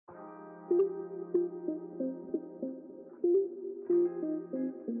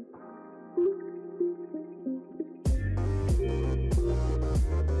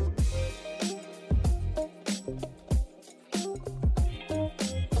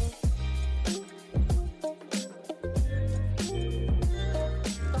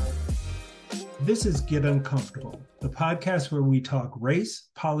This is Get Uncomfortable, the podcast where we talk race,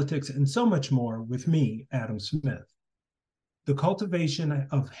 politics, and so much more with me, Adam Smith. The cultivation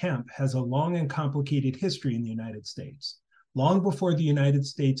of hemp has a long and complicated history in the United States. Long before the United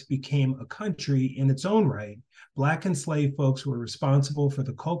States became a country in its own right, Black enslaved folks were responsible for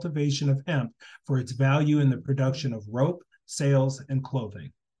the cultivation of hemp for its value in the production of rope, sails, and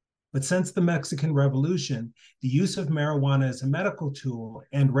clothing. But since the Mexican Revolution, the use of marijuana as a medical tool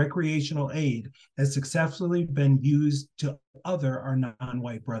and recreational aid has successfully been used to other our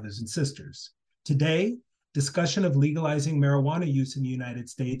non-white brothers and sisters. Today, discussion of legalizing marijuana use in the United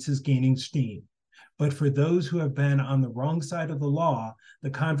States is gaining steam. But for those who have been on the wrong side of the law, the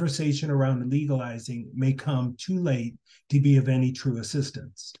conversation around legalizing may come too late to be of any true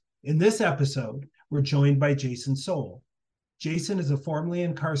assistance. In this episode, we're joined by Jason Soul. Jason is a formerly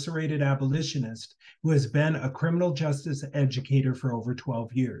incarcerated abolitionist who has been a criminal justice educator for over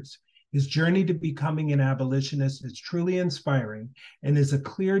 12 years. His journey to becoming an abolitionist is truly inspiring and is a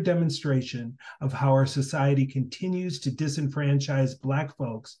clear demonstration of how our society continues to disenfranchise Black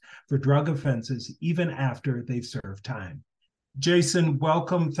folks for drug offenses even after they've served time. Jason,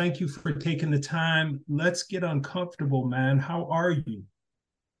 welcome. Thank you for taking the time. Let's get uncomfortable, man. How are you?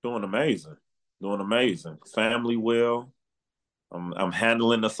 Doing amazing. Family well. I'm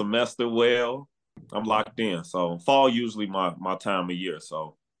handling the semester well. I'm locked in. So fall usually my time of year.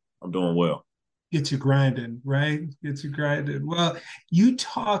 So I'm doing well. Get you grinding, right? Get you grinding. Well,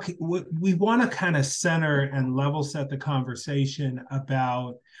 we want to kind of center and level set the conversation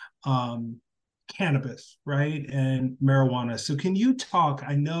about cannabis, right? And marijuana. So can you talk,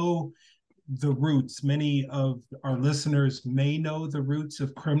 I know the roots, many of our listeners may know the roots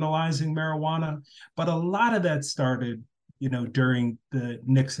of criminalizing marijuana, but a lot of that started during the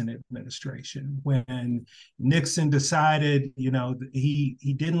Nixon administration, when Nixon decided,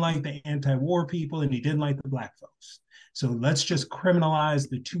 he didn't like the anti-war people and he didn't like the Black folks. So let's just criminalize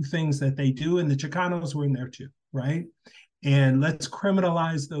the two things that they do. And the Chicanos were in there too, right? And let's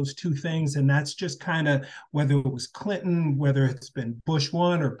criminalize those two things. And that's just kind of, whether it was Clinton, whether it's been Bush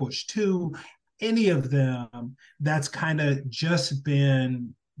 1 or Bush 2, any of them, that's kind of just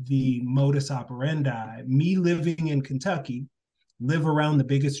been the modus operandi. Me living in Kentucky, live around the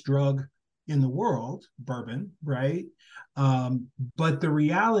biggest drug in the world, bourbon, right? But the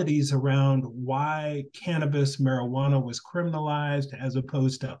realities around why cannabis, marijuana was criminalized as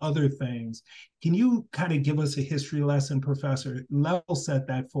opposed to other things, can you kind of give us a history lesson, Professor? Level set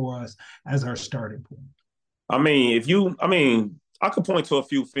that for us as our starting point. I could point to a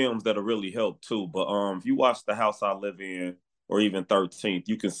few films that'll really help too, but if you watch The House I Live In, or even 13th,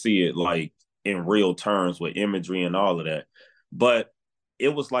 you can see it like in real terms with imagery and all of that. But it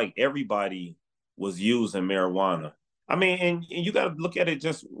was like everybody was using marijuana. And you got to look at it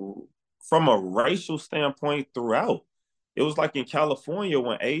just from a racial standpoint throughout. It was like in California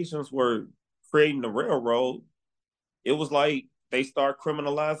when Asians were creating the railroad, it was like they start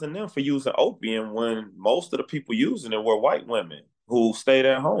criminalizing them for using opium when most of the people using it were white women who stayed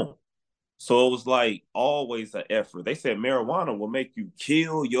at home. So it was like always an effort. They said marijuana will make you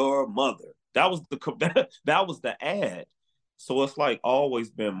kill your mother. That was the ad. So it's like always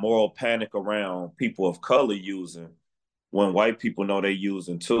been moral panic around people of color using when white people know they're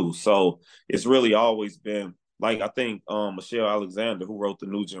using too. So it's really always been like, I think Michelle Alexander, who wrote The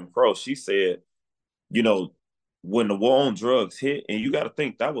New Jim Crow, she said, when the war on drugs hit, and you got to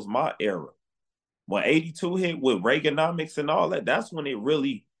think that was my era. When 82 hit with Reaganomics and all that, that's when it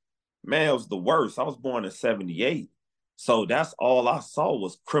really, man, it was the worst. I was born in 78. So that's all I saw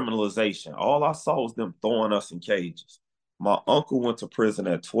was criminalization. All I saw was them throwing us in cages. My uncle went to prison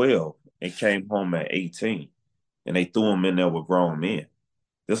at 12 and came home at 18. And they threw him in there with grown men.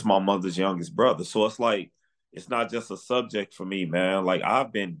 This is my mother's youngest brother. So it's like, it's not just a subject for me, man. Like,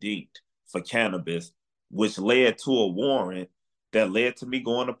 I've been deeped for cannabis, which led to a warrant that led to me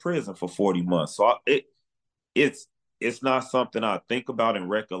going to prison for 40 months. So it's not something I think about and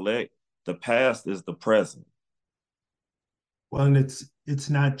recollect. The past is the present. Well, and it's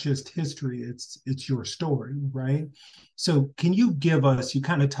not just history, it's your story, right? So can you give us, you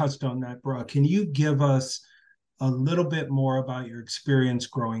kind of touched on that, bro, can you give us a little bit more about your experience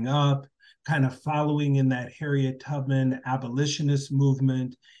growing up, kind of following in that Harriet Tubman abolitionist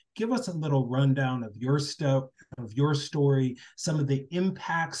movement, give us a little rundown of your story, some of the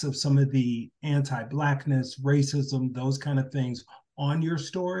impacts of some of the anti-Blackness, racism, those kind of things on your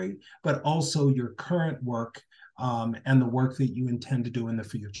story, but also your current work and the work that you intend to do in the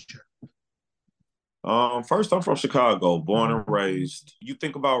future. First, I'm from Chicago, born and raised. You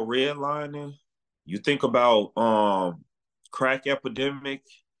think about redlining, you think about crack epidemic,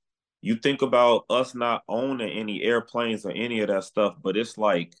 you think about us not owning any airplanes or any of that stuff, but it's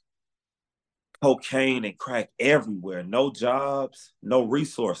like cocaine and crack everywhere, no jobs, no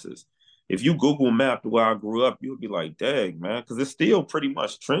resources. If you Google map where I grew up, you'll be like, dang, man, because it's still pretty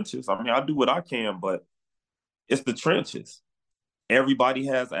much trenches. I mean, I do what I can, but it's the trenches. Everybody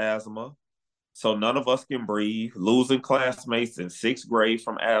has asthma. So none of us can breathe, losing classmates in sixth grade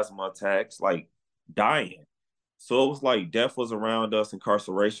from asthma attacks, like dying. So it was like death was around us,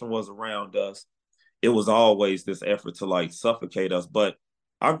 incarceration was around us. It was always this effort to like suffocate us. But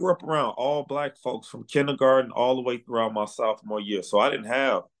I grew up around all Black folks from kindergarten all the way throughout my sophomore year. So I didn't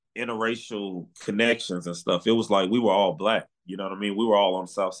have interracial connections and stuff. It was like we were all Black. You know what I mean? We were all on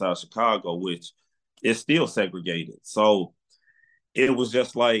the south side of Chicago, which is still segregated. So it was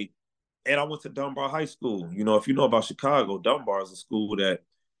just like, and I went to Dunbar High School. You know, if you know about Chicago, Dunbar is a school that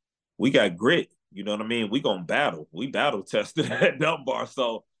we got grit. You know what I mean? We gonna battle. We battle tested at Dunbar.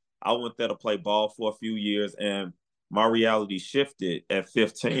 So I went there to play ball for a few years, and my reality shifted at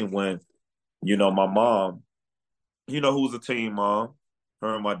 15 when, my mom, who was a teen mom,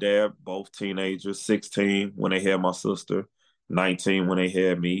 her and my dad, both teenagers, 16 when they had my sister, 19 when they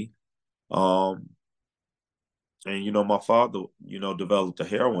had me. Um, and my father, developed a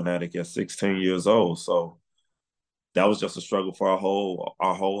heroin addict at 16 years old. So that was just a struggle for our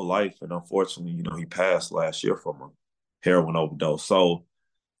whole life. And unfortunately, he passed last year from a heroin overdose. So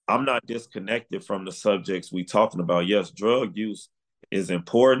I'm not disconnected from the subjects we talking about. Yes, drug use is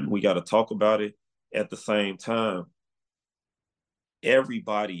important. We got to talk about it. At the same time,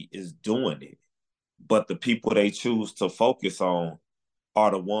 everybody is doing it, but the people they choose to focus on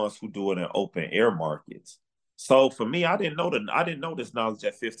are the ones who do it in open air markets. So for me, I didn't know this knowledge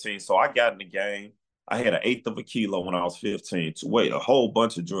at 15. So I got in the game. I had an eighth of a kilo when I was 15 to weigh a whole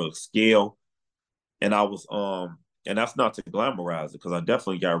bunch of drugs, scale, and I was and that's not to glamorize it because I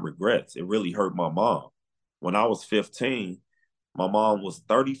definitely got regrets. It really hurt my mom. When I was 15, my mom was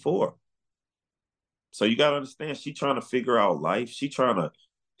 34. So you gotta understand, she trying to figure out life. She trying to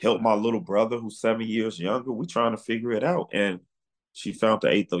help my little brother who's 7 years younger. We trying to figure it out. And she found the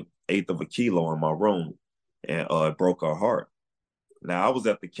eighth of a kilo in my room, and it broke her heart. Now I was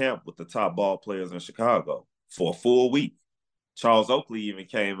at the camp with the top ball players in Chicago for a full week. Charles Oakley even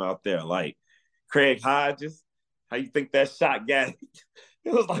came out there. Like Craig Hodges, how you think that shot got?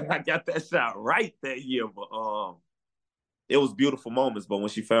 It was like I got that shot right that year, but it was beautiful moments. But when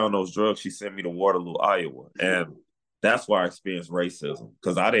she found those drugs, she sent me to Waterloo, Iowa, and that's why I experienced racism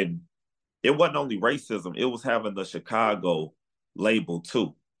because I didn't. It wasn't only racism; it was having the Chicago label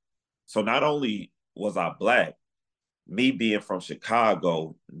too. So not only was I Black, me being from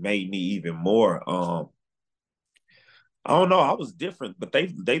Chicago made me even more. I don't know. I was different, but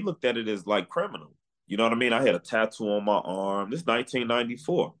they looked at it as like criminal. You know what I mean? I had a tattoo on my arm. This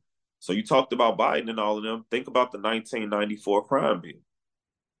 1994. So you talked about Biden and all of them. Think about the 1994 crime bill.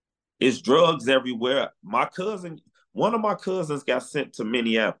 It's drugs everywhere. One of my cousins got sent to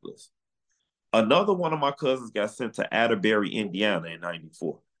Minneapolis. Another one of my cousins got sent to Atterbury, Indiana in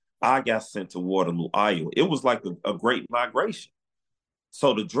 94. I got sent to Waterloo, Iowa. It was like a great migration.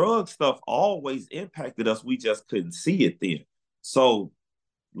 So the drug stuff always impacted us. We just couldn't see it then. So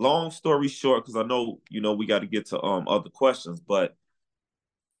long story short, because I know, we got to get to other questions, but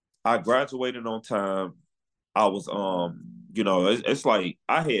I graduated on time. I was it's like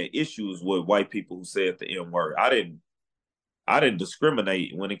I had issues with white people who said the N word. I didn't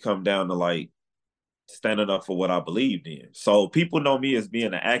discriminate when it come down to like standing up for what I believed in. So people know me as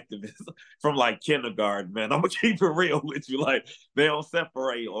being an activist from like kindergarten, man. I'm gonna keep it real with you. Like they don't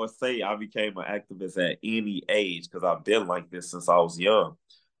separate or say I became an activist at any age because I've been like this since I was young.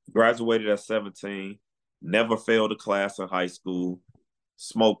 Graduated at 17, never failed a class in high school,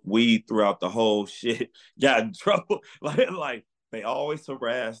 smoked weed throughout the whole shit, got in trouble. Like they always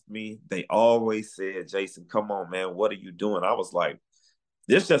harassed me. They always said, Jason, come on, man, what are you doing? I was like,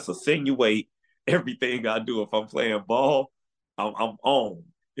 this just insinuate everything I do. If I'm playing ball, I'm on.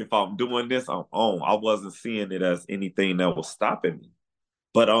 If I'm doing this, I'm on. I wasn't seeing it as anything that was stopping me.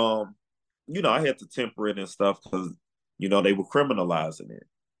 But I had to temper it and stuff because, they were criminalizing it.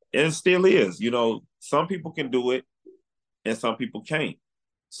 And it still is. Some people can do it and some people can't.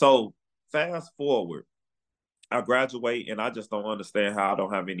 So fast forward, I graduate and I just don't understand how I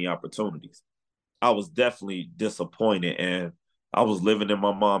don't have any opportunities. I was definitely disappointed, and I was living in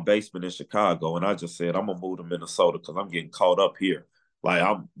my mom's basement in Chicago, and I just said I'm gonna move to Minnesota because I'm getting caught up here. Like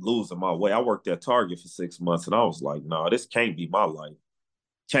I'm losing my way. I worked at Target for 6 months, and I was like, no, this can't be my life.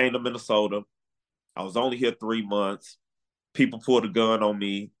 Came to Minnesota. I was only here 3 months. People pulled a gun on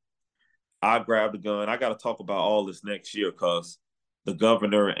me. I grabbed a gun. I got to talk about all this next year because the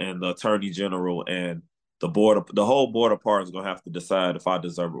governor and the attorney general and the whole board of pardons is gonna have to decide if I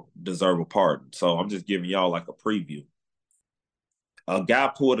deserve a pardon. So I'm just giving y'all like a preview. A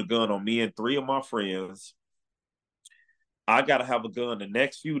guy pulled a gun on me and three of my friends. I got to have a gun the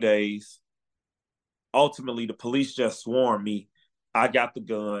next few days. Ultimately, the police just swarmed me. I got the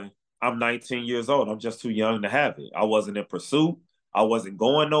gun. I'm 19 years old. I'm just too young to have it. I wasn't in pursuit. I wasn't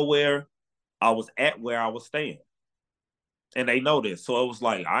going nowhere. I was at where I was staying. And they know this. So it was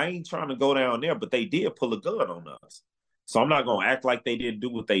like, I ain't trying to go down there, but they did pull a gun on us. So I'm not going to act like they didn't do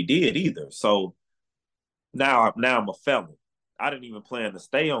what they did either. So now I'm a felon. I didn't even plan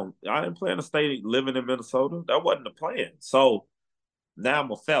to I didn't plan to stay living in Minnesota. That wasn't the plan. So now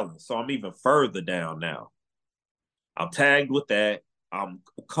I'm a felon. So I'm even further down now. I'm tagged with that. I'm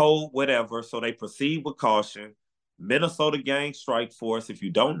cold, whatever. So they proceed with caution. Minnesota Gang Strike Force. If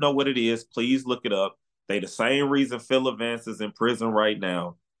you don't know what it is, please look it up. They the same reason Phil Vance is in prison right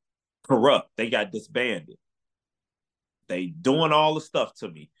now. Corrupt. They got disbanded. They doing all the stuff to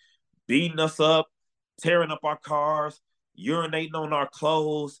me, beating us up, tearing up our cars, urinating on our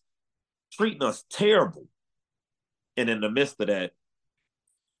clothes, treating us terrible. And in the midst of that,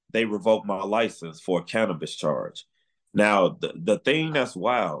 they revoked my license for a cannabis charge. Now, the thing that's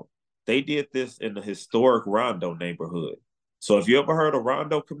wild, they did this in the historic Rondo neighborhood. So if you ever heard of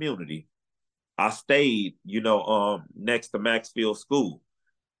Rondo Community, I stayed, next to Maxfield School.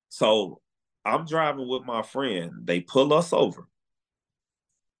 So I'm driving with my friend. They pull us over.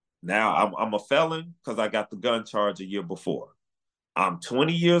 Now I'm a felon because I got the gun charge a year before. I'm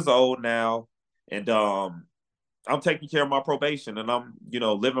 20 years old now, and I'm taking care of my probation, and I'm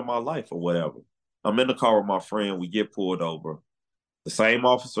living my life or whatever. I'm in the car with my friend. We get pulled over. The same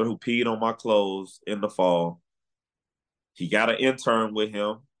officer who peed on my clothes in the fall. He got an intern with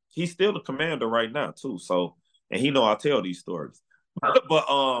him. He's still the commander right now too. So, and he know I tell these stories. But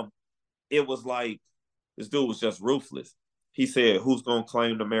it was like this dude was just ruthless. He said, "Who's gonna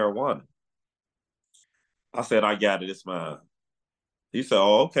claim the marijuana?" I said, "I got it. It's mine." He said,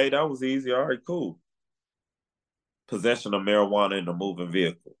 "Oh, okay, that was easy. All right, cool." Possession of marijuana in a moving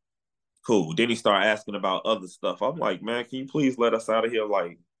vehicle. Cool. Then he started asking about other stuff. I'm like, man, can you please let us out of here?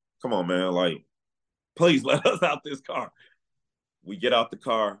 Like, come on, man. Like, please let us out this car. We get out the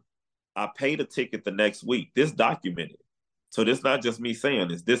car. I paid a ticket the next week. This documented. So this not just me saying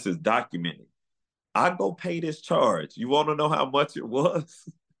this. This is documented. I go pay this charge. You want to know how much it was?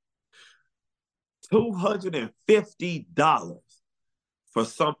 $250 for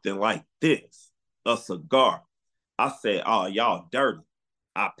something like this, a cigar. I said, "Oh, y'all dirty."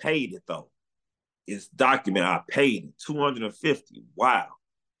 I paid it though. It's documented. I paid it. 250. Wow.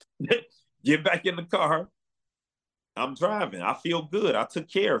 Get back in the car. I'm driving. I feel good. I took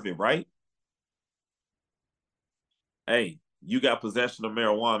care of it, right? Hey, you got possession of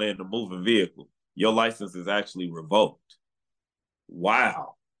marijuana in a moving vehicle. Your license is actually revoked.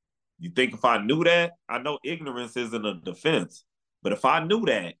 Wow. You think if I knew that, I know ignorance isn't a defense, but if I knew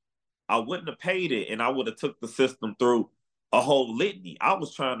that, I wouldn't have paid it and I would have took the system through a whole litany. I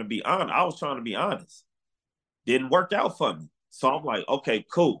was trying to be honest. Didn't work out for me. So I'm like, okay,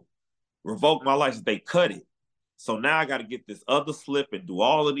 cool. Revoke my license. They cut it. So now I got to get this other slip and do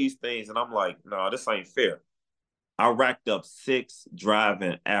all of these things. And I'm like, no, this ain't fair. I racked up 6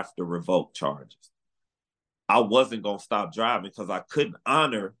 driving after revoke charges. I wasn't going to stop driving because I couldn't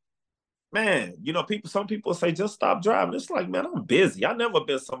honor. Man, some people say just stop driving. It's like, man, I'm busy. I never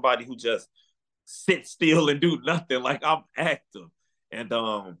been somebody who just sit still and do nothing. Like I'm active. And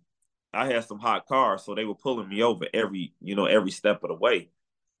I had some hot cars, so they were pulling me over every step of the way.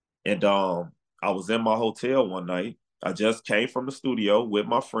 And I was in my hotel one night. I just came from the studio with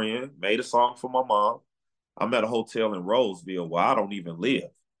my friend, made a song for my mom. I'm at a hotel in Roseville where I don't even live.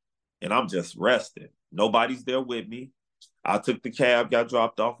 And I'm just resting. Nobody's there with me. I took the cab, got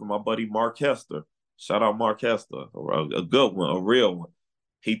dropped off with my buddy Mark Hester. Shout out Mark Hester, a good one, a real one.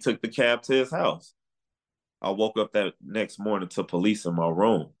 He took the cab to his house. I woke up that next morning to police in my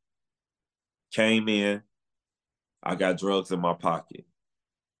room. Came in, I got drugs in my pocket.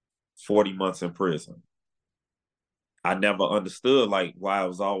 40 months in prison. I never understood why it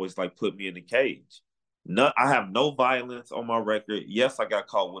was always put me in the cage. No, I have no violence on my record. Yes, I got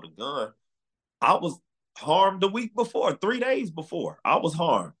caught with a gun. I was harmed the week before, 3 days before. I was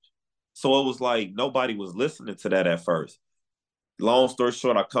harmed. So it was like nobody was listening to that at first. Long story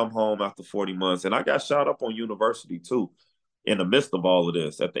short, I come home after 40 months and I got shot up on university too in the midst of all of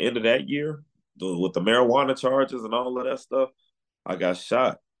this. At the end of that year, with the marijuana charges and all of that stuff, I got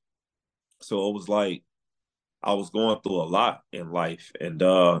shot. So it was like I was going through a lot in life and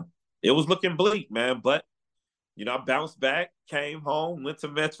it was looking bleak, man. But I bounced back, came home, went to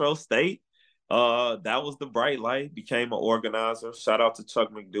Metro State. That was the bright light, became an organizer. Shout out to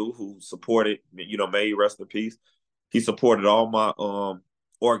Chuck McDough, who supported, may he rest in peace. He supported all my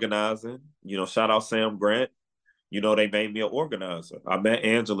organizing. Shout out Sam Grant. They made me an organizer. I met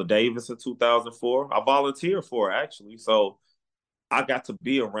Angela Davis in 2004. I volunteered for her, actually. So I got to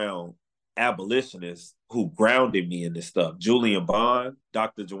be around abolitionists who grounded me in this stuff. Julian Bond,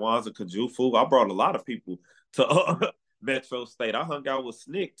 Dr. Jawanza Kajufu. I brought a lot of people to Metro State. I hung out with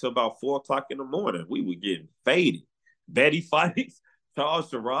Snick till about 4 o'clock in the morning. We were getting faded. Betty Fights,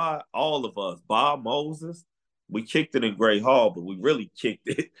 Charles Sherrod, all of us, Bob Moses. We kicked it in Great Hall, but we really kicked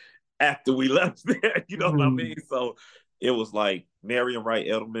it after we left there. You know what I mean? So it was like Marion Wright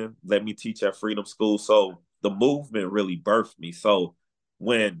Edelman let me teach at Freedom School. So the movement really birthed me. So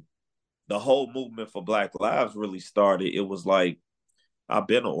when the whole movement for Black Lives really started, it was like, I've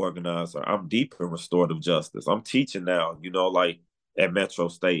been an organizer. I'm deep in restorative justice. I'm teaching now, like at Metro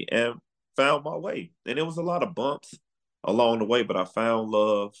State, and found my way. And it was a lot of bumps along the way, but I found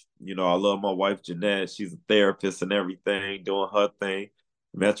love. I love my wife, Jeanette. She's a therapist and everything, doing her thing.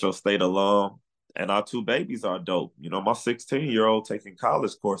 Metro State alum. And our 2 babies are dope. My 16-year-old taking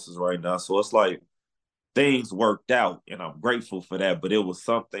college courses right now. So it's like things worked out, and I'm grateful for that. But it was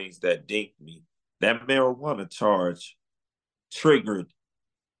some things that dinked me. That marijuana charge triggered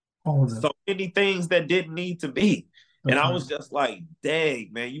so many things that didn't need to be. And I was just like, dang,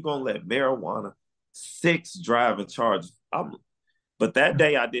 man, you gonna let marijuana 6 driving charges. But that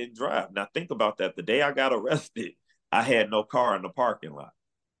day I didn't drive. Now think about that. The day I got arrested, I had no car in the parking lot.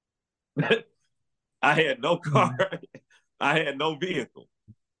 I had no car. I had no vehicle.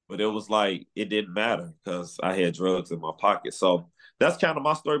 But it was like, it didn't matter because I had drugs in my pocket. So that's kind of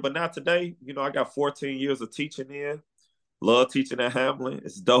my story. But now today, I got 14 years of teaching in. Love teaching at Hamlin.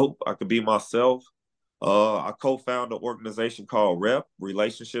 It's dope. I could be myself. I co-founded an organization called REP,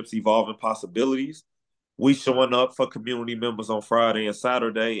 Relationships Evolving Possibilities. We showing up for community members on Friday and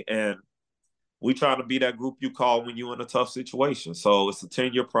Saturday, and we trying to be that group you call when you're in a tough situation. So it's a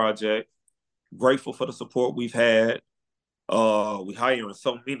 10-year project. Grateful for the support we've had. We hiring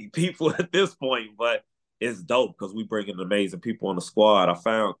so many people at this point, but it's dope because we bringing amazing people on the squad. I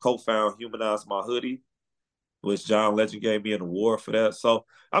co-found Humanize My Hoodie, which John Legend gave me an award for that. So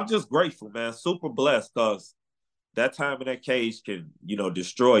I'm just grateful, man. Super blessed because that time in that cage can,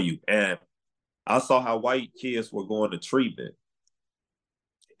 destroy you. And I saw how white kids were going to treatment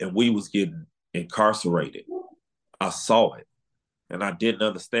and we was getting incarcerated. I saw it and I didn't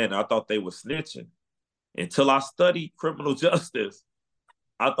understand it. I thought they were snitching. Until I studied criminal justice,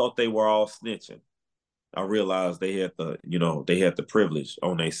 I thought they were all snitching. I realized they had the privilege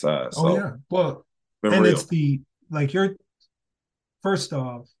on their side. Oh, so yeah. Well, and real. It's you're, first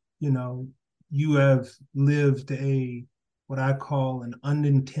off, you have lived what I call an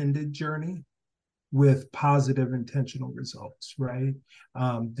unintended journey with positive intentional results, right?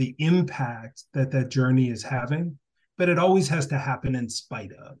 The impact that journey is having, but it always has to happen in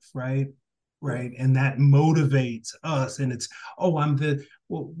spite of, right? Right. And that motivates us. And it's,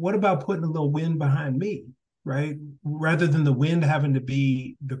 what about putting a little wind behind me? Right. Rather than the wind having to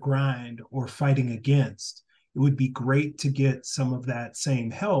be the grind or fighting against, it would be great to get some of that same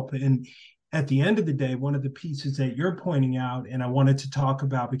help. And at the end of the day, one of the pieces that you're pointing out, and I wanted to talk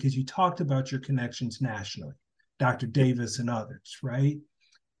about because you talked about your connections nationally, Dr. Davis and others, right?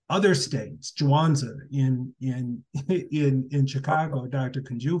 Other states, Jawanza in Chicago, Dr.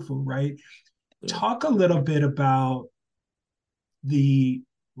 Kunjufu, right? Talk a little bit about the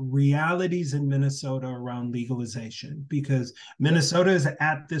realities in Minnesota around legalization, because Minnesota is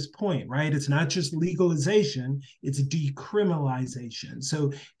at this point, right? It's not just legalization, it's decriminalization.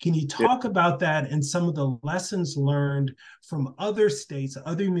 So can you talk about that and some of the lessons learned from other states,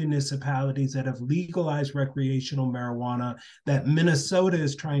 other municipalities that have legalized recreational marijuana that Minnesota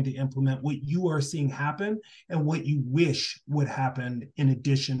is trying to implement, what you are seeing happen and what you wish would happen in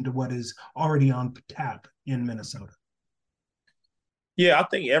addition to what is already on tap in Minnesota? Yeah, I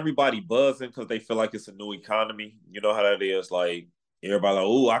think everybody buzzing because they feel like it's a new economy. You know how that is. Like everybody like,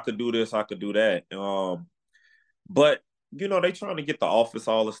 oh, I could do this, I could do that. But they trying to get the office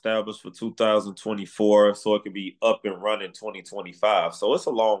all established for 2024 so it can be up and running 2025. So it's a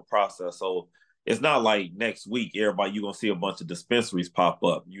long process. So it's not like next week everybody you're gonna see a bunch of dispensaries pop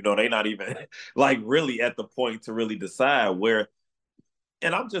up. You know, they not even like really at the point to really decide where.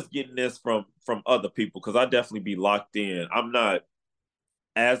 And I'm just getting this from other people because I definitely be locked in. I'm not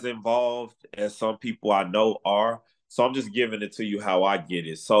as involved as some people I know are. So I'm just giving it to you how I get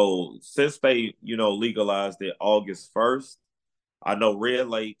it. So since they, legalized it August 1st, I know Red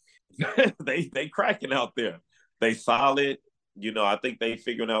Lake, they cracking out there. They solid. I think they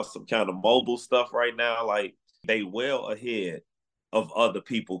figuring out some kind of mobile stuff right now. Like they well ahead of other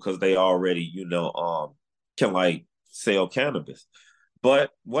people because they already, can like sell cannabis.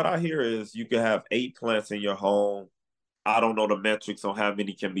 But what I hear is you can have 8 plants in your home. I don't know the metrics on how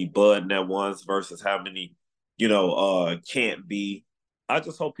many can be budding at once versus how many, can't be. I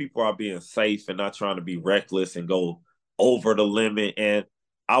just hope people are being safe and not trying to be reckless and go over the limit. And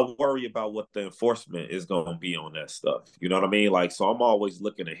I worry about what the enforcement is going to be on that stuff. You know what I mean? Like, so I'm always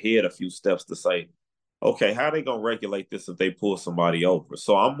looking ahead a few steps to say, okay, how are they going to regulate this if they pull somebody over?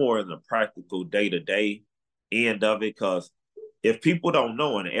 So I'm more in the practical day to day end of it because if people don't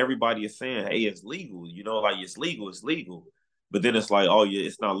know and everybody is saying, hey, it's legal, like it's legal. But then it's like, oh yeah,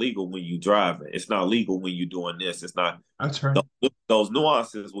 it's not legal when you driving. It's not legal when you doing this. It's not. That's right. Those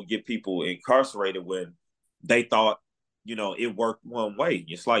nuances will get people incarcerated when they thought, it worked one way.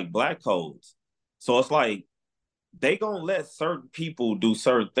 It's like black codes. So it's like they gonna let certain people do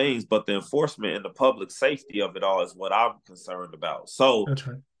certain things, but the enforcement and the public safety of it all is what I'm concerned about. So That's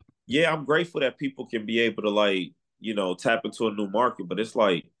right. yeah, I'm grateful that people can be able to like, tap into a new market, but it's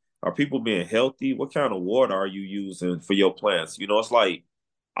like, are people being healthy? What kind of water are you using for your plants? It's like,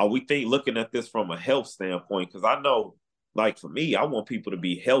 are we looking at this from a health standpoint? Because I know, like for me, I want people to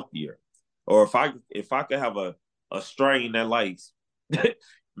be healthier. Or if I could have a strain that like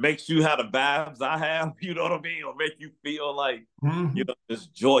makes you have the vibes I have, you know what I mean? Or make you feel like,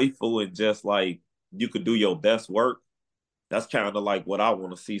 just joyful and just like you could do your best work. That's kind of like what I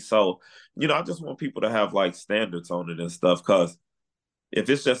want to see. So, I just want people to have like standards on it and stuff. Because if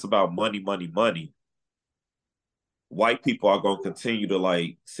it's just about money, money, money, white people are going to continue to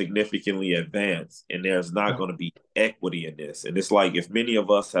like significantly advance, and there's not Yeah. going to be equity in this. And it's like if many of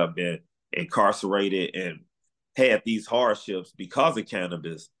us have been incarcerated and had these hardships because of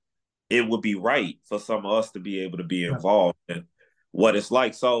cannabis, it would be right for some of us to be able to be Yeah. involved in what it's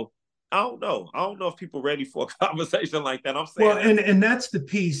like. So I don't know. I don't know if people are ready for a conversation like that. I'm Well, saying that. and that's the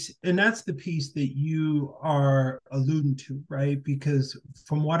piece that you are alluding to, right? Because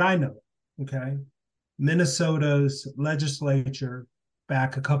from what I know, okay, Minnesota's legislature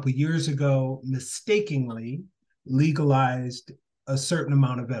back a couple of years ago mistakenly legalized a certain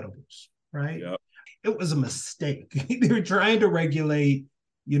amount of edibles, right? Yeah. It was a mistake. They were trying to regulate,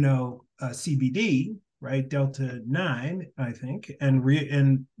 CBD, right, Delta 9, I think, and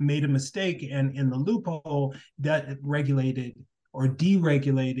made a mistake, and in the loophole that regulated or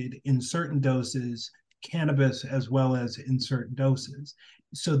deregulated in certain doses cannabis as well as in certain doses.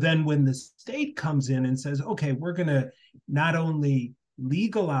 So then when the state comes in and says, okay, we're going to not only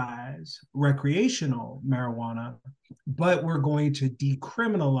legalize recreational marijuana, but we're going to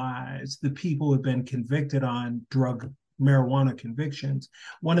decriminalize the people who have been convicted on drug marijuana convictions.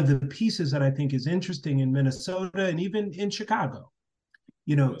 One of the pieces that I think is interesting in Minnesota and even in Chicago,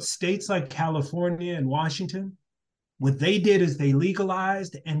 Yeah. states like California and Washington, what they did is they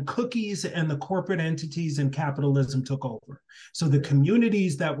legalized, and cookies and the corporate entities and capitalism took over. So the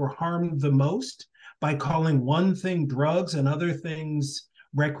communities that were harmed the most by calling one thing drugs and other things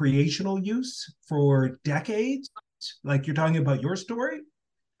recreational use for decades, like you're talking about your story,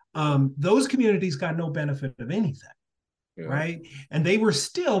 those communities got no benefit of anything, Yeah. right? And they were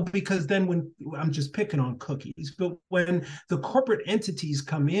still, because then when I'm just picking on cookies, but when the corporate entities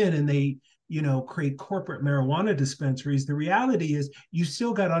come in and they, create corporate marijuana dispensaries, the reality is you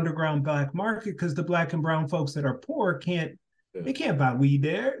still got underground black market because the black and brown folks that are poor Yeah. they can't buy weed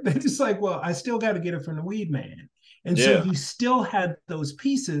there. They're just like, well, I still got to get it from the weed man. And so Yeah. you still had those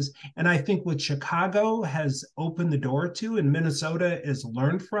pieces. And I think what Chicago has opened the door to and Minnesota has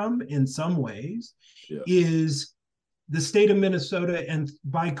learned from in some ways Yeah. is the state of Minnesota, and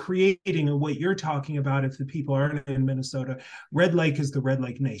by creating what you're talking about, if the people aren't in Minnesota, Red Lake is the Red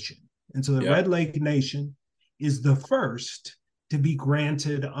Lake Nation. And so the Yeah. Red Lake Nation is the first to be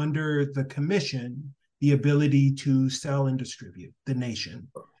granted under the commission the ability to sell and distribute the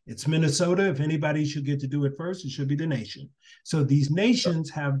nation. It's Minnesota. If anybody should get to do it first, it should be the nation. So these nations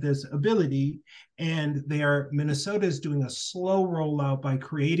have this ability, and Minnesota is doing a slow rollout by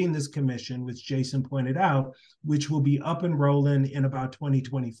creating this commission, which Jason pointed out, which will be up and rolling in about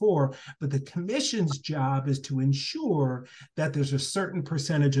 2024. But the commission's job is to ensure that there's a certain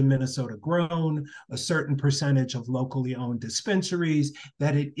percentage of Minnesota grown, a certain percentage of locally owned dispensaries,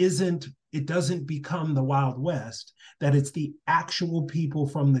 that it doesn't become the Wild West, that it's the actual people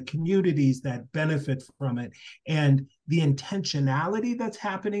from the communities that benefit from it. And the intentionality that's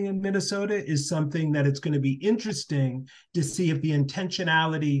happening in Minnesota is something that it's going to be interesting to see if the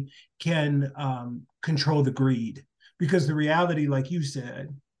intentionality can control the greed. Because the reality, like you said,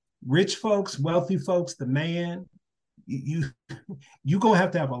 rich folks, wealthy folks, the man, you're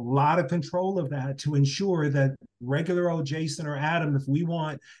going to have a lot of control of that to ensure that regular old Jason or Adam, if we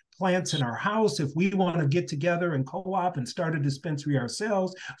want plants in our house, if we want to get together and co-op and start a dispensary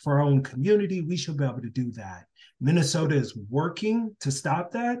ourselves for our own community, we should be able to do that. Minnesota is working to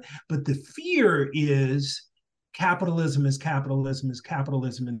stop that, but the fear is capitalism is capitalism is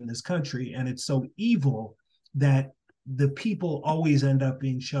capitalism in this country, and it's so evil that the people always end up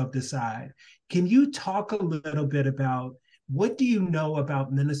being shoved aside. Can you talk a little bit about what do you know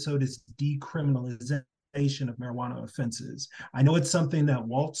about Minnesota's decriminalization of marijuana offenses? I know it's something that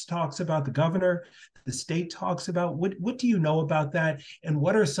Waltz talks about, the governor, the state talks about. What do you know about that? And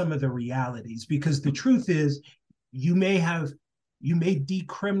what are some of the realities? Because the truth is, you may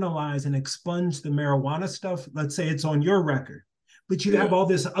decriminalize and expunge the marijuana stuff. Let's say it's on your record, but you have all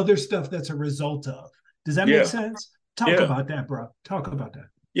this other stuff that's a result of. Does that make sense? Talk about that, bro. Talk about that.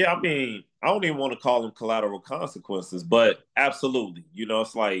 Yeah, I mean, I don't even want to call them collateral consequences, but absolutely.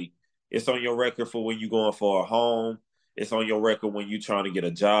 It's like it's on your record for when you're going for a home. It's on your record when you're trying to get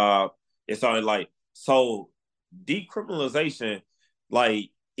a job. It's on so decriminalization, like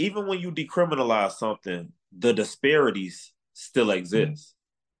even when you decriminalize something, the disparities still exist.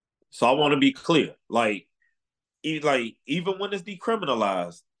 So I want to be clear. Like even when it's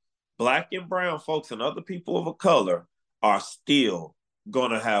decriminalized, Black and brown folks and other people of a color are still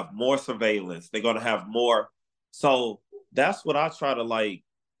going to have more surveillance. They're going to have more. So that's what I try to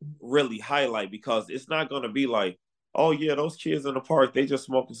really highlight, because it's not going to be like, oh yeah, those kids in the park, they just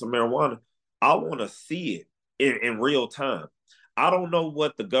smoking some marijuana. I want to see it in real time. I don't know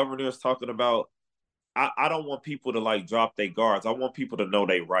what the governor is talking about. I don't want people to drop their guards. I want people to know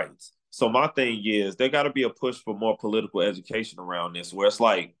their rights. So my thing is there got to be a push for more political education around this, where it's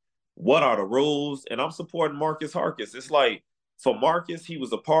like, what are the rules? And I'm supporting Marcus Harkis. It's like, for Marcus, he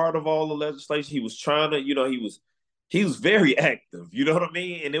was a part of all the legislation. He was trying to, he was very active. You know what I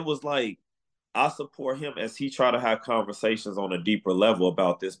mean? And it was like, I support him as he try to have conversations on a deeper level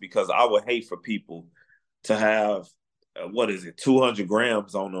about this, because I would hate for people to have, 200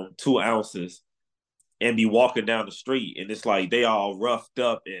 grams on them, 2 ounces, and be walking down the street. And it's like they all roughed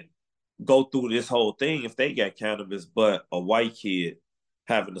up and go through this whole thing if they got cannabis, but a white kid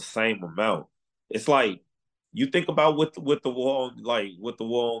having the same amount. It's like, you think about with the war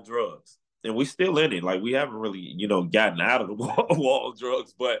on drugs, and we still in it. Like, we haven't really, gotten out of the war on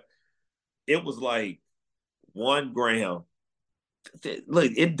drugs, but it was like 1 gram.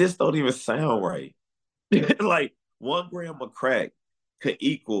 Look, this don't even sound right. Like 1 gram of crack could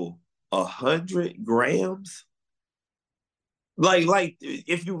equal 100 grams. Like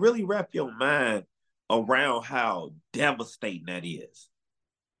if you really wrap your mind around how devastating that is,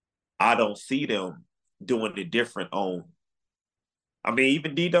 I don't see them doing it different on. I mean,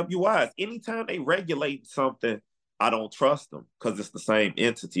 even DWIs, anytime they regulate something, I don't trust them, because it's the same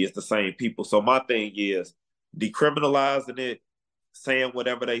entity, it's the same people. So my thing is decriminalizing it, saying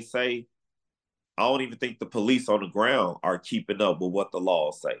whatever they say. I don't even think the police on the ground are keeping up with what the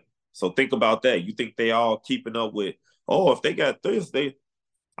laws say. So think about that. You think they all keeping up with, oh, if they got this, I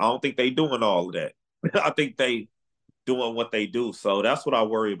don't think they doing all of that. I think they doing what they do. So that's what I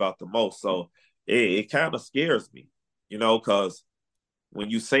worry about the most. So it kind of scares me, because when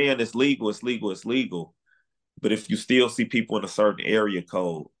you saying it's legal, it's legal, it's legal. But if you still see people in a certain area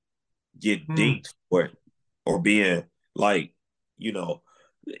code get dinged for it, or being you know,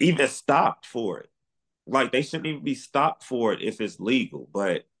 even stopped for it, like they shouldn't even be stopped for it if it's legal.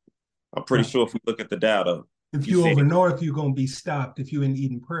 But I'm pretty sure if we look at the data, if you over north, you're going to be stopped. If you're in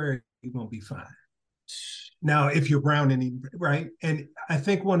Eden Prairie, you're going to be fine. Now, if you're brown in Eden, right? And I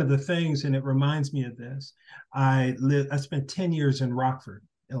think one of the things, and it reminds me of this, I spent 10 years in Rockford,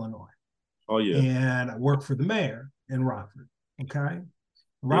 Illinois. Oh yeah. And I worked for the mayor in Rockford. Okay.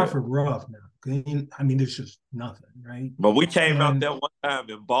 Yeah. Rockford rough now. I mean, there's just nothing, right? But we came out And there one time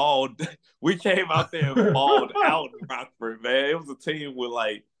and balled. We came out there and balled out in Rockford, man. It was a team with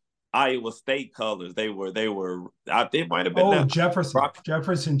like Iowa State colors. They might have been oh, that Jefferson, Rockford.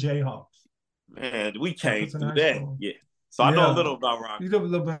 Jefferson Jayhawks, Man, we came Jefferson through High that. School. Yeah. So I know a Yeah, little about you Rockford. know a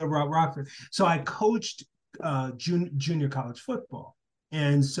little bit about Rockford. So I coached junior college football,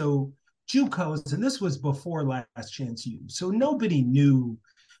 and so JUCOs, and this was before Last Chance U. So nobody knew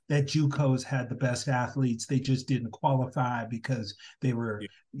that JUCOs had the best athletes. They just didn't qualify because they were,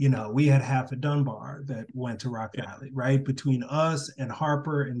 Yeah. we had half a Dunbar that went to Rock Yeah. Valley, right? Between us and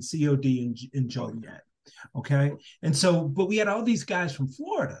Harper and COD and Okay. Joliet. Okay. And so, but we had all these guys from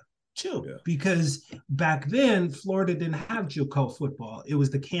Florida too, Yeah. because back then Florida didn't have JUCO football. It was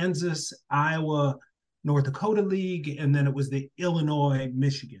the Kansas, Iowa, North Dakota League, and then it was the Illinois,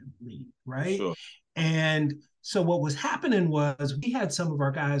 Michigan League, For right? sure. And so what was happening was we had some of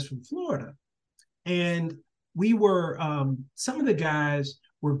our guys from Florida, and we were some of the guys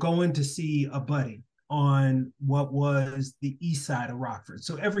were going to see a buddy on what was the east side of Rockford.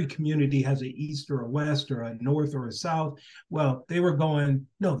 So every community has an east or a west or a north or a south. Well, they were going,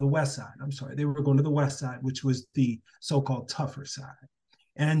 no, the west side. I'm sorry. They were going to the west side, which was the so-called tougher side.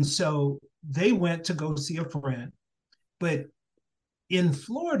 And so they went to go see a friend. But in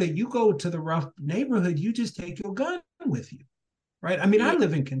Florida, you go to the rough neighborhood, you just take your gun with you, right? I mean, I Yeah.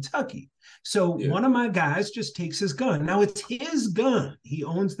 live in Kentucky. So Yeah. one of my guys just takes his gun. Now it's his gun. He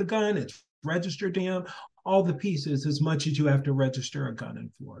owns the gun. It's registered to him, all the pieces, as much as you have to register a gun in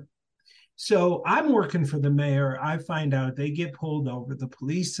Florida. So I'm working for the mayor. I find out they get pulled over. The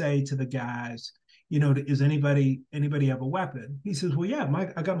police say to the guys, is anybody have a weapon? He says, well, yeah,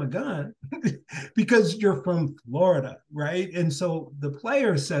 I got my gun because you're from Florida, right? And so the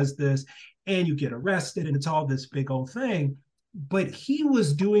player says this, and you get arrested, and it's all this big old thing. But he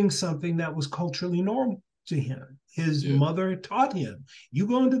was doing something that was culturally normal to him. His Yeah. mother taught him, you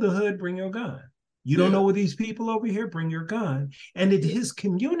go into the hood, bring your gun. You don't Yeah. know these people over here, bring your gun. And in Yeah. his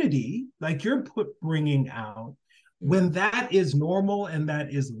community, like you're bringing out, Yeah. when that is normal and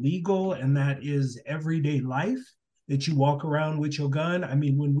that is legal and that is everyday life, that you walk around with your gun. I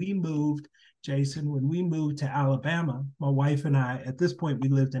mean, when we moved to Alabama, my wife and I, at this point, we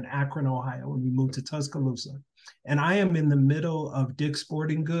lived in Akron, Ohio, and we moved to Tuscaloosa. And I am in the middle of Dick's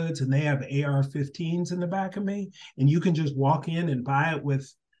Sporting Goods, and they have AR-15s in the back of me. And you can just walk in and buy it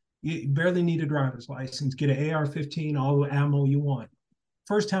with, you barely need a driver's license, get an AR-15, all the ammo you want.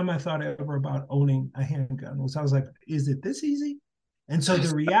 First time I thought ever about owning a handgun was I was like, is it this easy? And so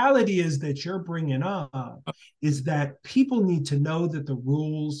the reality is that you're bringing up is that people need to know that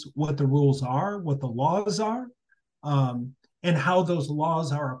what the rules are, what the laws are, um, and how those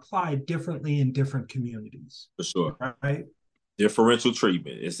laws are applied differently in different communities. For sure. Right? Differential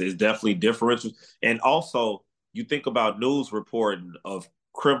treatment. It's definitely differential. And also, you think about news reporting of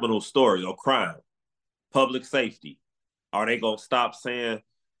criminal stories or crime, public safety. Are they gonna stop saying,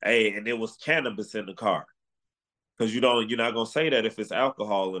 "Hey, and it was cannabis in the car"? Because you're not gonna say that if it's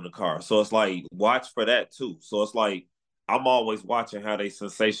alcohol in the car. So it's like watch for that too. So it's like I'm always watching how they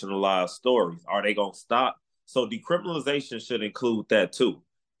sensationalize stories. Are they gonna stop? So decriminalization should include that too.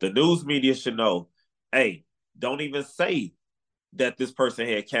 The news media should know, hey, don't even say that this person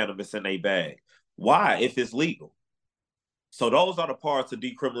had cannabis in their bag. Why? If it's legal. So those are the parts of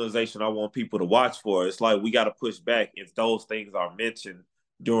decriminalization I want people to watch for. It's like we got to push back if those things are mentioned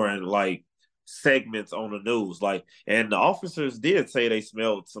during like segments on the news. Like, and the officers did say they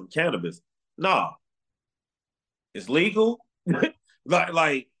smelled some cannabis. Nah, it's legal.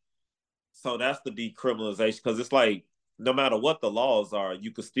 like, so that's the decriminalization because it's like no matter what the laws are,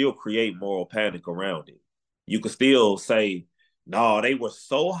 you could still create moral panic around it. You could still say, no, they were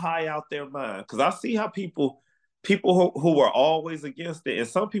so high out their mind. Because I see how people who are always against it, and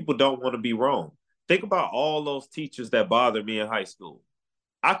some people don't want to be wrong. Think about all those teachers that bothered me in high school.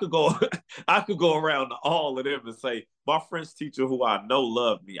 I could go, I could go around to all of them and say, my French teacher who I know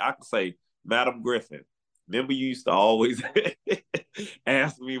loved me. I could say, Madam Griffin. Remember, you used to always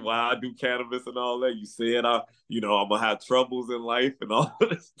ask me why I do cannabis and all that. You said I'm gonna have troubles in life and all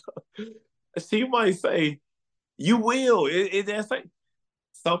this stuff. She might say, "You will." That's like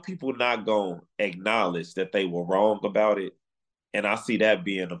some people not gonna acknowledge that they were wrong about it, and I see that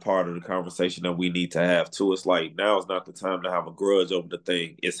being a part of the conversation that we need to have too. It's like now is not the time to have a grudge over the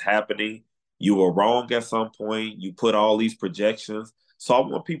thing. It's happening. You were wrong at some point. You put all these projections. So I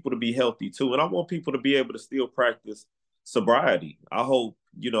want people to be healthy too. And I want people to be able to still practice sobriety. I hope,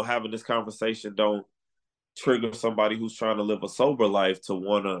 having this conversation don't trigger somebody who's trying to live a sober life to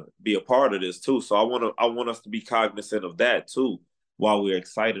want to be a part of this too. So I want us to be cognizant of that too. while we're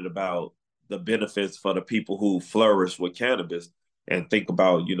excited about the benefits for the people who flourish with cannabis, and think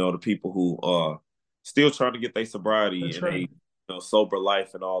about, the people who are still trying to get their sobriety That's and right. a sober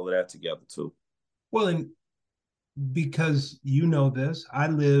life and all of that together too. Well, and because you know this, I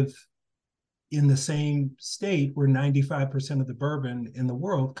live in the same state where 95% of the bourbon in the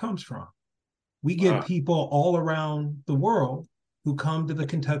world comes from. We get Wow. people all around the world who come to the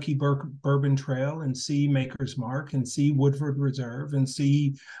Kentucky Bourbon Trail and see Maker's Mark and see Woodford Reserve and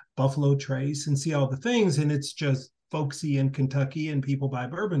see Buffalo Trace and see all the things. And it's just folksy in Kentucky and people buy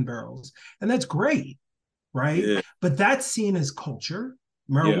bourbon barrels. And that's great, right? Yeah. But that's seen as culture.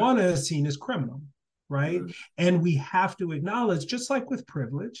 Yeah. Marijuana is seen as criminal, right? Mm-hmm. And we have to acknowledge, just like with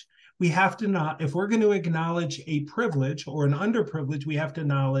privilege, we have to not, if we're going to acknowledge a privilege or an underprivilege, we have to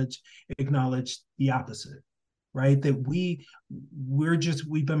acknowledge the opposite, right? That we've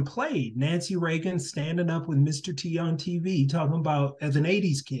been played. Nancy Reagan standing up with Mr. T on TV talking about, as an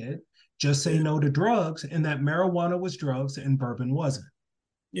 80s kid, just say Yeah. no to drugs, and that marijuana was drugs and bourbon wasn't.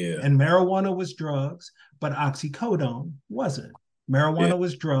 Yeah. And marijuana was drugs, but oxycodone wasn't. Yeah. Marijuana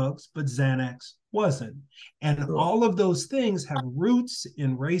was drugs, but Xanax wasn't. And Sure. all of those things have roots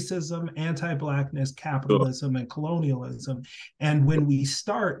in racism, anti-Blackness, Sure. capitalism, and colonialism. And when we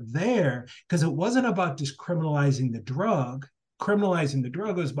start there, because it wasn't about just criminalizing the drug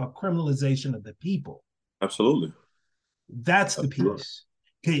was about criminalization of the people. Absolutely. That's the Absolutely. piece.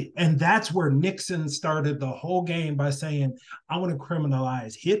 Okay. And that's where Nixon started the whole game by saying, I want to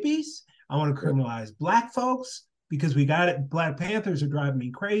criminalize hippies. I want to Yeah. criminalize Black folks because we got it. Black Panthers are driving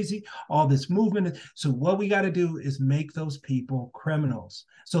me crazy. All this movement. So what we got to do is make those people criminals.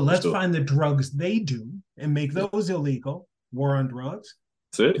 So For let's sure. find the drugs they do and make Yeah. those illegal. War on drugs.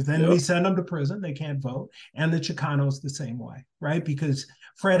 That's it. Because then Yeah. we send them to prison. They can't vote. And the Chicanos the same way, right? Because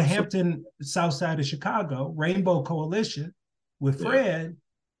Fred Absolutely. Hampton, south side of Chicago, Rainbow Coalition with Yeah. Fred,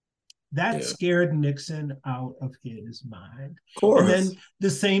 that Yeah. scared Nixon out of his mind. Of And course. then the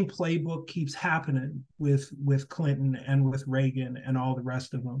same playbook keeps happening with Clinton and with Reagan and all the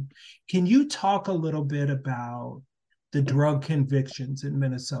rest of them. Can you talk a little bit about the drug convictions in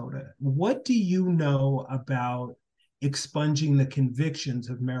Minnesota? What do you know about expunging the convictions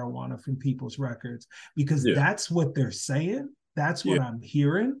of marijuana from people's records? Because Yeah. that's what they're saying. That's Yeah. what I'm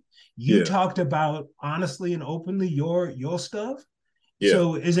hearing. You Yeah. talked about honestly and openly your stuff. Yeah.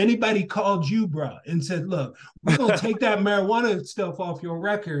 So has anybody called you, bro, and said, look, we're going to take that marijuana stuff off your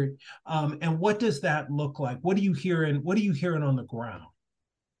record? And what does that look like? What are you hearing? What are you hearing on the ground?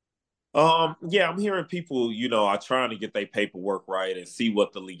 Yeah, I'm hearing people, are trying to get their paperwork right and see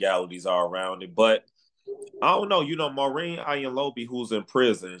what the legalities are around it. But I don't know, Maureen Ayanlobi, who's in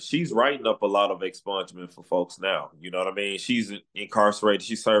prison, she's writing up a lot of expungement for folks now. You know what I mean? She's incarcerated,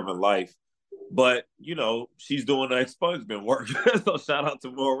 she's serving life, but she's doing the expungement work. So shout out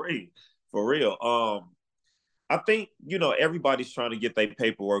to Maureen for real. I think, everybody's trying to get their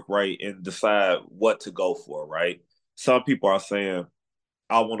paperwork right and decide what to go for, right? Some people are saying,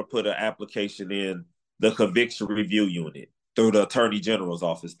 I want to put an application in the conviction review unit through the attorney general's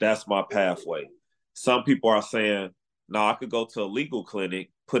office. That's my pathway. Some people are saying, no, I could go to a legal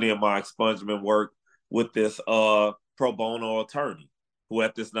clinic, put in my expungement work with this pro bono attorney who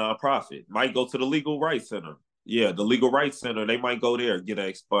at this nonprofit. Might go to the legal rights center. Yeah, the legal rights center, they might go there and get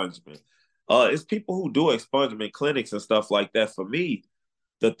an expungement. It's people who do expungement clinics and stuff like that. For me,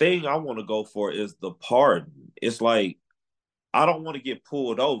 the thing I want to go for is the pardon. It's like, I don't want to get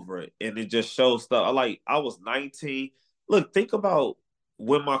pulled over and it just shows stuff. I was 19. Look, think about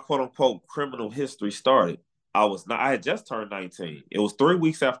when my quote unquote criminal history started. I had just turned 19. It was 3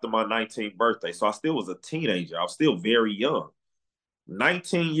 weeks after my 19th birthday. So I still was a teenager. I was still very young.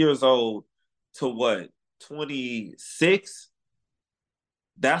 19 years old to what? 26?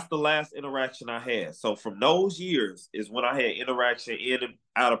 That's the last interaction I had. So from those years is when I had interaction in and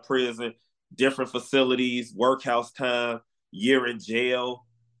out of prison, different facilities, workhouse time, year in jail.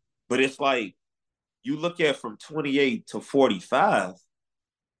 But it's like you look at from 28 to 45,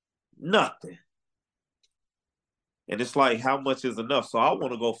 nothing. And it's like, how much is enough? So I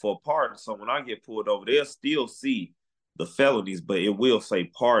want to go for a pardon. So when I get pulled over, they'll still see the felonies, but it will say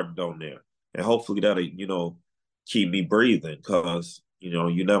pardoned on there. And hopefully that'll, keep me breathing because,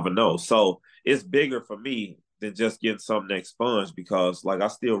 you never know. So it's bigger for me than just getting something expunged because, like, I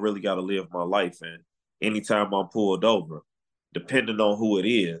still really got to live my life. And anytime I'm pulled over, depending on who it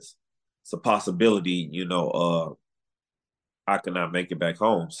is, it's a possibility, I cannot make it back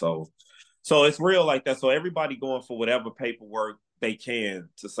home. So it's real like that. So everybody going for whatever paperwork they can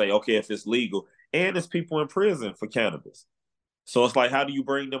to say, okay, if it's legal, and it's people in prison for cannabis. So it's like, how do you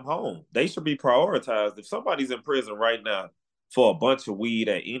bring them home? They should be prioritized. If somebody's in prison right now for a bunch of weed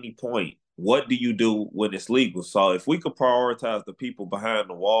at any point, what do you do when it's legal? So if we could prioritize the people behind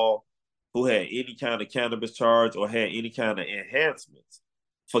the wall who had any kind of cannabis charge or had any kind of enhancements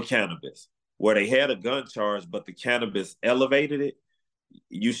for cannabis, where they had a gun charge, but the cannabis elevated it,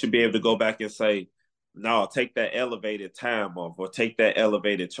 you should be able to go back and say, no, take that elevated time off or take that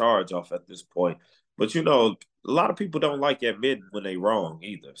elevated charge off at this point. But a lot of people don't like admitting when they wrong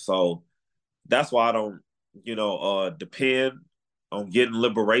either. So that's why I don't, depend on getting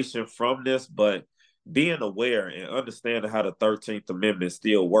liberation from this, but being aware and understanding how the 13th Amendment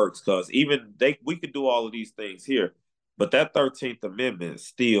still works. Because we could do all of these things here, but that 13th Amendment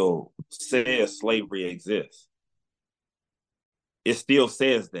still says slavery exists. It still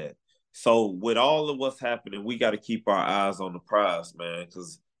says that. So with all of what's happening, we got to keep our eyes on the prize, man,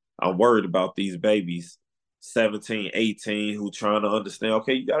 because I'm worried about these babies, 17, 18, who trying to understand,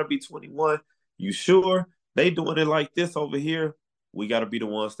 okay, you got to be 21. You sure? They doing it like this over here. We got to be the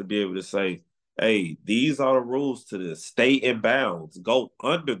ones to be able to say, hey, these are the rules to this. Stay in bounds. Go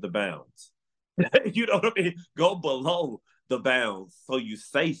under the bounds. You know what I mean? Go below the bounds so you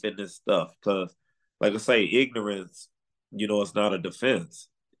safe in this stuff. Because, like I say, ignorance, it's not a defense.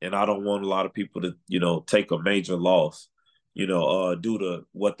 And I don't want a lot of people to, take a major loss, due to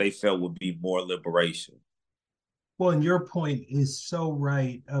what they felt would be more liberation. Well, and your point is so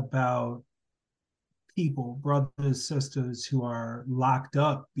right about people, brothers, sisters who are locked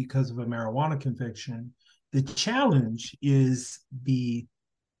up because of a marijuana conviction. The challenge is the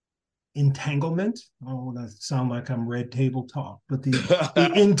entanglement. I don't want to sound like I'm red table talk, but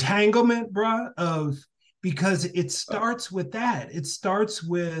the entanglement, bruh, because it starts with that. It starts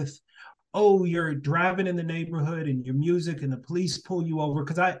with, oh, you're driving in the neighborhood and your music and the police pull you over.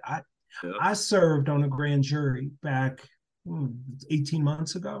 Because I served on a grand jury back 18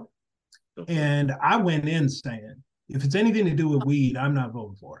 months ago. Okay. And I went in saying, if it's anything to do with weed, I'm not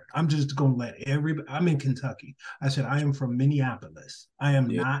voting for it. I'm just going to let everybody, I'm in Kentucky. I said, I am from Minneapolis. I am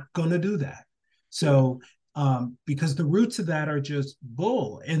not going to do that. So, because the roots of that are just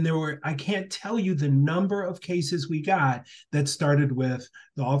bull. And I can't tell you the number of cases we got that started with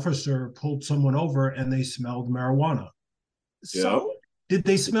the officer pulled someone over and they smelled marijuana. So, did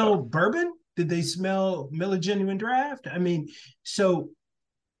they smell bourbon? Did they smell Miller Genuine Draft? I mean, so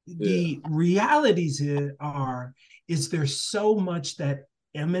the realities is there's so much that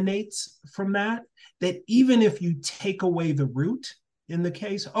emanates from that even if you take away the root in the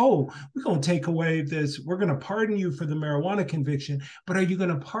case, we're going to take away this, we're going to pardon you for the marijuana conviction, but are you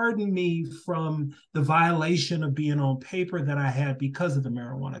going to pardon me from the violation of being on paper that I had because of the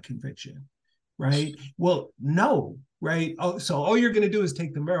marijuana conviction? Right? Well, no, right? So all you're going to do is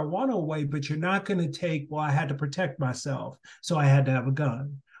take the marijuana away, but you're not going to take, well, I had to protect myself, so I had to have a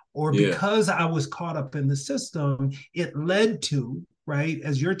gun. Or because I was caught up in the system, it led to, right,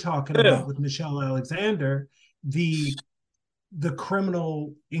 as you're talking about with Michelle Alexander, the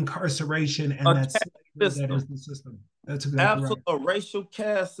criminal incarceration and that slavery that is the system. That's exactly right. A racial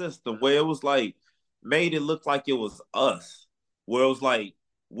caste system where it was like, made it look like it was us, where it was like,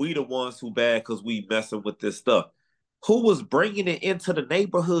 we the ones who bad because we messing with this stuff. Who was bringing it into the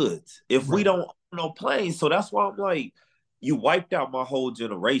neighborhoods if we don't own no planes? So that's why I'm like, you wiped out my whole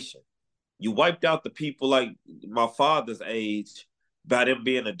generation. You wiped out the people like my father's age by them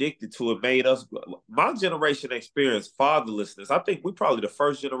being addicted to it. Made us, my generation experienced fatherlessness. I think we probably the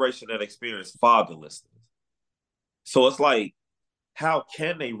first generation that experienced fatherlessness. So it's like, how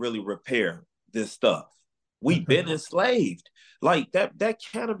can they really repair this stuff? We've been enslaved. Like that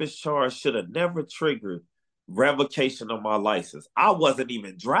cannabis charge should have never triggered revocation of my license. I wasn't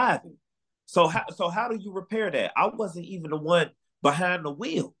even driving. So how do you repair that? I wasn't even the one behind the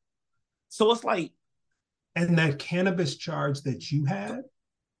wheel. So it's like, and that cannabis charge that you had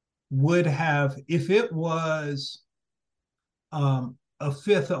would have, if it was a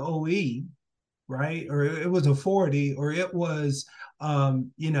fifth of OE, right, or it was a 40, or it was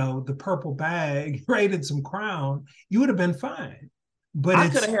the purple bag, right, and some Crown, you would have been fine. But I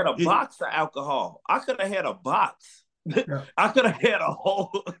could have had a box of alcohol. I could have had a box. I could have had a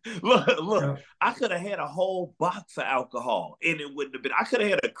whole look. I could have had a whole box of alcohol, and it wouldn't have been. I could have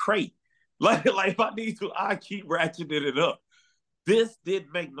had a crate. Like if I need to, I keep ratcheting it up. This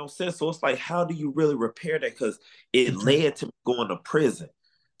didn't make no sense. So it's like, how do you really repair that? Because it led to me going to prison.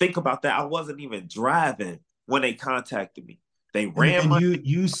 Think about that. I wasn't even driving when they contacted me. They ran and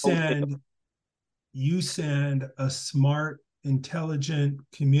you send a smart, intelligent,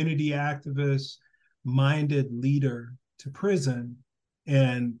 community activist minded leader to prison,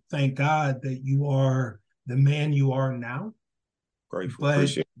 and thank God that you are the man you are now, Grateful. But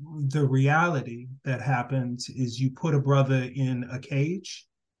Appreciate the reality that happens is you put a brother in a cage,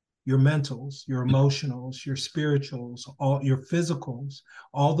 your mentals, your emotionals, your spirituals, all your physicals,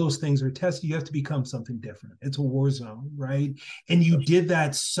 all those things are tested. You have to become something different. It's a war zone, right? And you did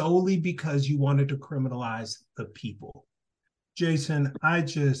that solely because you wanted to criminalize the people. Jason, I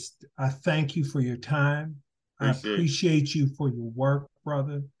thank you for your time. I Appreciate appreciate you for your work,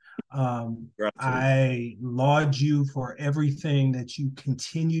 brother. Gratitude. I laud you for everything that you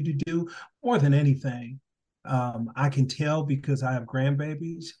continue to do. More than anything, I can tell because I have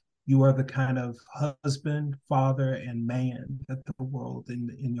grandbabies. You are the kind of husband, father, and man that the world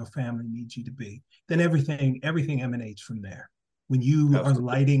in your family needs you to be. Then everything emanates from there. When you are Absolutely.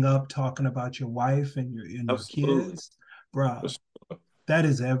 lighting up talking about your wife and your Absolutely. kids, bro, For sure. that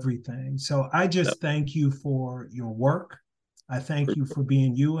is everything. So I Yeah, just thank you for your work. I thank for you sure. for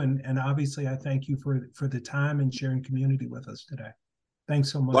being you, and obviously I thank you for the time and sharing community with us today.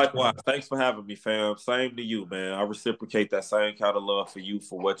 Thanks so much, Likewise, brother. thanks for having me, fam. Same to you, man. I reciprocate that same kind of love for you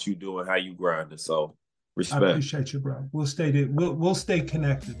for what you do and how you grind it. So I respect. appreciate you, bro. We'll stay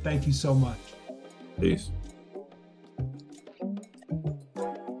connected. Thank you so much. Peace.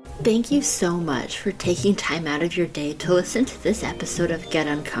 Thank you so much for taking time out of your day to listen to this episode of Get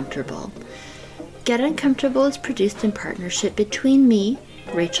Uncomfortable. Get Uncomfortable is produced in partnership between me,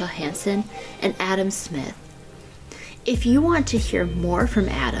 Rachel Hansen, and Adam Smith. If you want to hear more from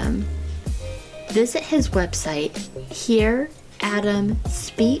Adam, visit his website,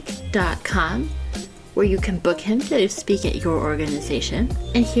 hearadamspeak.com, where you can book him to speak at your organization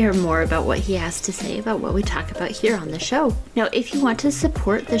and hear more about what he has to say about what we talk about here on the show. Now, if you want to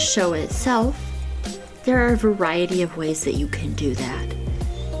support the show itself, there are a variety of ways that you can do that.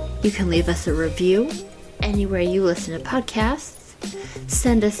 You can leave us a review anywhere you listen to podcasts,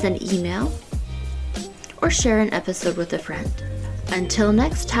 send us an email, or share an episode with a friend. Until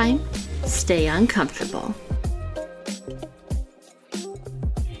next time, stay uncomfortable.